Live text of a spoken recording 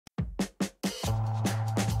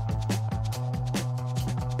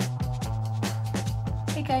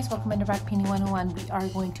Hey guys, welcome into Rock Painting 101. We are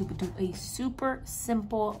going to do a super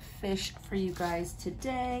simple fish for you guys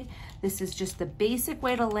today. This is just the basic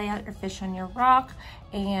way to lay out your fish on your rock,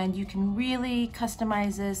 and you can really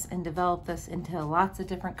customize this and develop this into lots of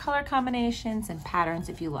different color combinations and patterns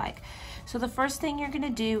if you like. So the first thing you're going to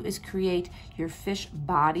do is create your fish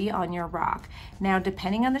body on your rock. Now,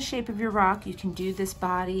 depending on the shape of your rock, you can do this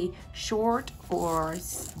body short or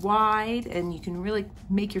wide, and you can really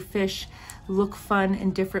make your fish look fun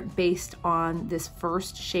and different based on this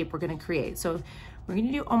first shape we're going to create. So we're going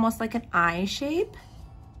to do almost like an eye shape,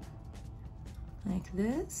 like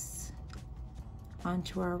this,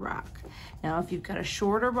 onto our rock. Now, if you've got a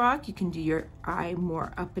shorter rock, you can do your eye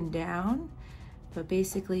more up and down, but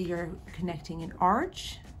basically you're connecting an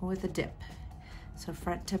arch with a dip, so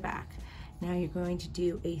front to back. Now you're going to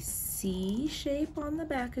do a C shape on the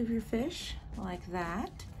back of your fish, like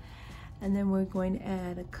that. And then we're going to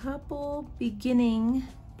add a couple beginning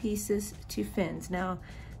pieces to fins. Now,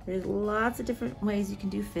 there's lots of different ways you can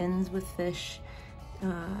do fins with fish.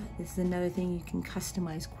 This is another thing you can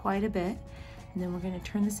customize quite a bit. And then we're going to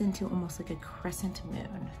turn this into almost like a crescent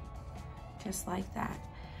moon, just like that.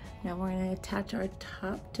 Now we're going to attach our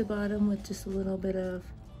top to bottom with just a little bit of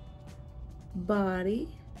body,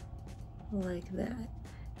 like that.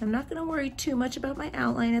 I'm not going to worry too much about my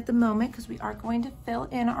outline at the moment because we are going to fill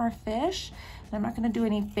in our fish. And I'm not going to do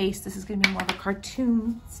any face. This is going to be more of a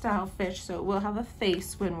cartoon style fish, so it will have a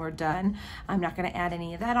face when we're done. I'm not going to add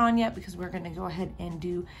any of that on yet because we're going to go ahead and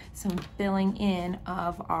do some filling in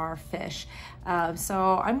of our fish.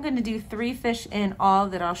 So I'm going to do 3 fish in all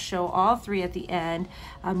that I'll show all 3 at the end.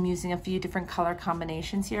 I'm using a few different color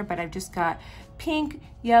combinations here, but I've just got pink,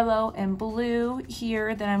 yellow, and blue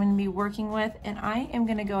here that I'm going to be working with, and I am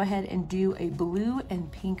going to go ahead and do a blue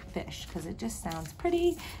and pink fish because it just sounds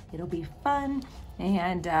pretty. It'll be fun,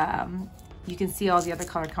 and you can see all the other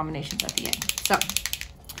color combinations at the end.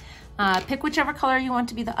 So pick whichever color you want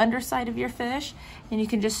to be the underside of your fish, and you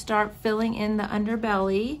can just start filling in the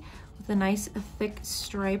underbelly with a nice thick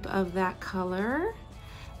stripe of that color,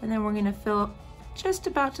 and then we're going to fill just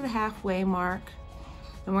about to the halfway mark.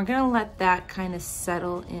 And we're gonna let that kind of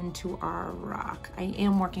settle into our rock. I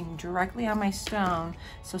am working directly on my stone,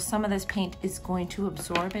 so some of this paint is going to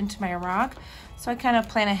absorb into my rock. So I kind of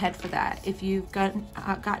plan ahead for that. If you've gotten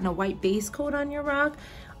a white base coat on your rock,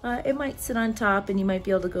 it might sit on top and you might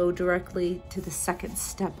be able to go directly to the second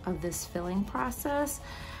step of this filling process.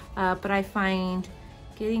 But I find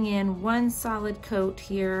getting in one solid coat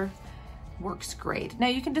here works great. Now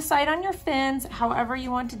you can decide on your fins however you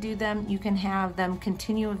want to do them. You can have them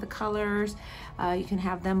continue with the colors. You can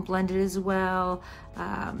have them blended as well.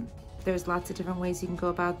 There's lots of different ways you can go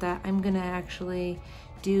about that. I'm gonna actually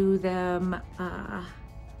do them,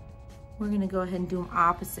 we're gonna go ahead and do them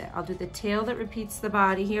opposite. I'll do the tail that repeats the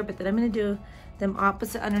body here, but then I'm gonna do them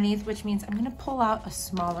opposite underneath, which means I'm gonna pull out a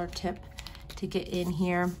smaller tip to get in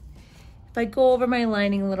here. If I go over my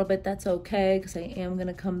lining a little bit, that's okay, because I am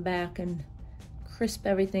gonna come back and crisp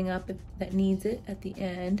everything up if that needs it at the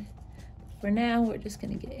end. For now, we're just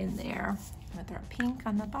gonna get in there with our pink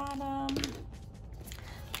on the bottom.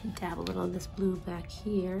 And dab a little of this blue back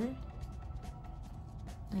here,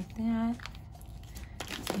 like that.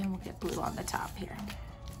 And we'll get blue on the top here.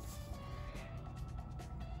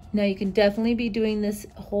 Now you can definitely be doing this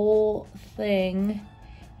whole thing,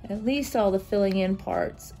 at least all the filling in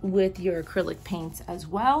parts, with your acrylic paints as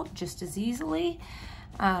well, just as easily.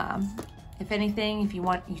 If anything, if you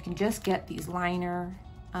want, you can just get these liner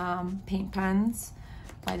paint pens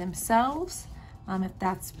by themselves, if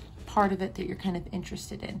that's part of it that you're kind of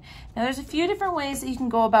interested in. Now there's a few different ways that you can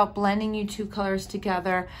go about blending your 2 colors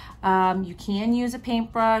together. You can use a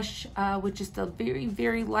paintbrush with just a very,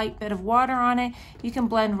 very light bit of water on it. You can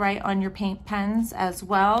blend right on your paint pens as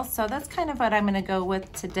well. So that's kind of what I'm gonna go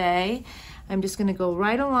with today. I'm just gonna go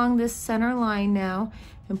right along this center line now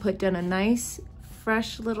and put down a nice,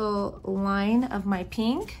 fresh little line of my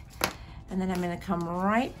pink. And then I'm gonna come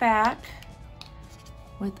right back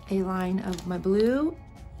with a line of my blue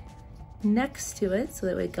next to it, so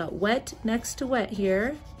that we got wet next to wet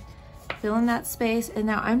here, fill in that space. And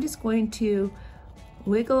now I'm just going to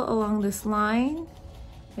wiggle along this line,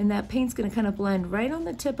 and that paint's gonna kind of blend right on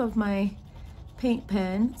the tip of my paint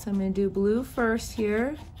pen. So I'm gonna do blue first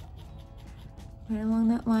here, right along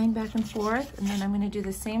that line, back and forth, and then I'm gonna do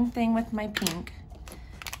the same thing with my pink.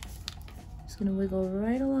 Just gonna wiggle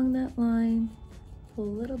right along that line, pull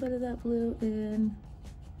a little bit of that blue in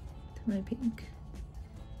to my pink.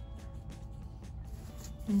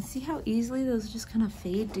 And see how easily those just kind of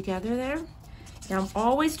fade together there? Now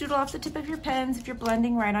always doodle off the tip of your pens if you're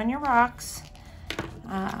blending right on your rocks.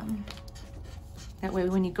 That way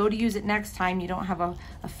when you go to use it next time, you don't have a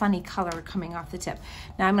funny color coming off the tip.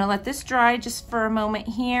 Now I'm gonna let this dry just for a moment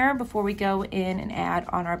here before we go in and add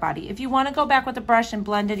on our body. If you wanna go back with the brush and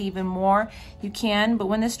blend it even more, you can, but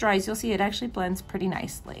when this dries, you'll see it actually blends pretty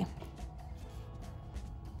nicely.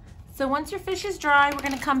 So once your fish is dry, we're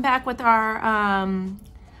gonna come back with our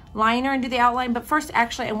liner and do the outline. But first,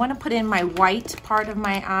 actually, I wanna put in my white part of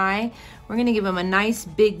my eye. We're gonna give him a nice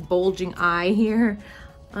big bulging eye here.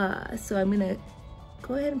 So I'm gonna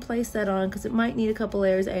go ahead and place that on because it might need a couple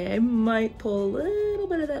layers. I might pull a little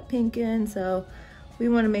bit of that pink in, so we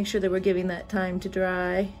want to make sure that we're giving that time to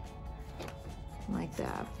dry like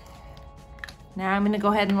that. Now I'm going to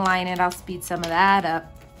go ahead and line it. I'll speed some of that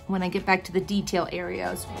up. When I get back to the detail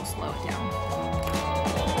areas, we'll slow it down.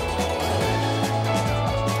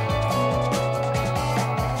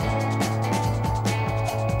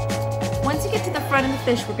 Once you get to the front of the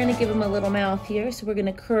fish, we're going to give him a little mouth here. So we're going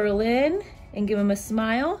to curl in and give him a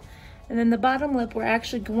smile. And then the bottom lip, we're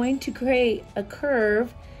actually going to create a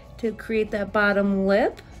curve to create that bottom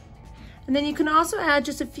lip. And then you can also add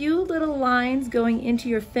just a few little lines going into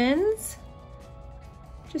your fins,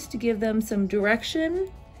 just to give them some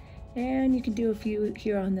direction. And you can do a few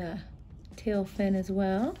here on the tail fin as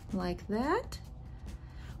well, like that.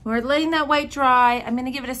 We're letting that white dry. I'm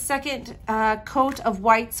gonna give it a second coat of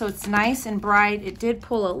white so it's nice and bright. It did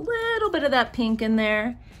pull a little bit of that pink in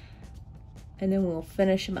there. And then we'll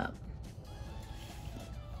finish them up.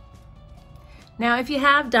 Now, if you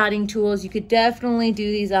have dotting tools, you could definitely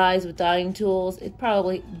do these eyes with dotting tools. It'd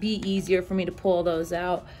probably be easier for me to pull those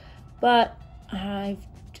out, but I've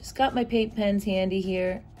just got my paint pens handy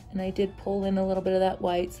here, and I did pull in a little bit of that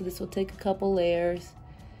white, so this will take a couple layers.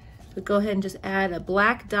 So go ahead and just add a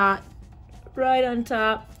black dot right on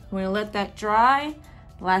top. We're gonna let that dry.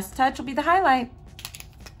 The last touch will be the highlight.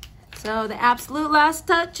 So the absolute last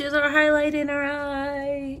touch is our highlight in our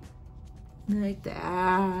eye, like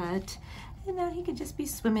that. And now he could just be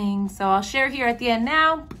swimming. So I'll share here at the end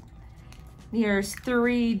now. Here's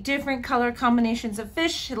 3 different color combinations of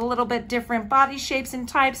fish, a little bit different body shapes and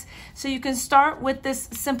types. So you can start with this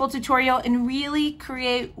simple tutorial and really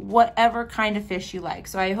create whatever kind of fish you like.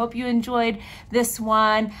 So I hope you enjoyed this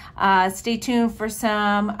one. Stay tuned for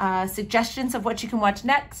some suggestions of what you can watch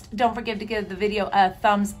next. Don't forget to give the video a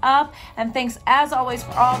thumbs up. And thanks as always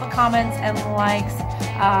for all the comments and likes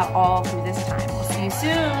all through this time. We'll see you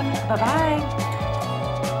soon. Bye-bye.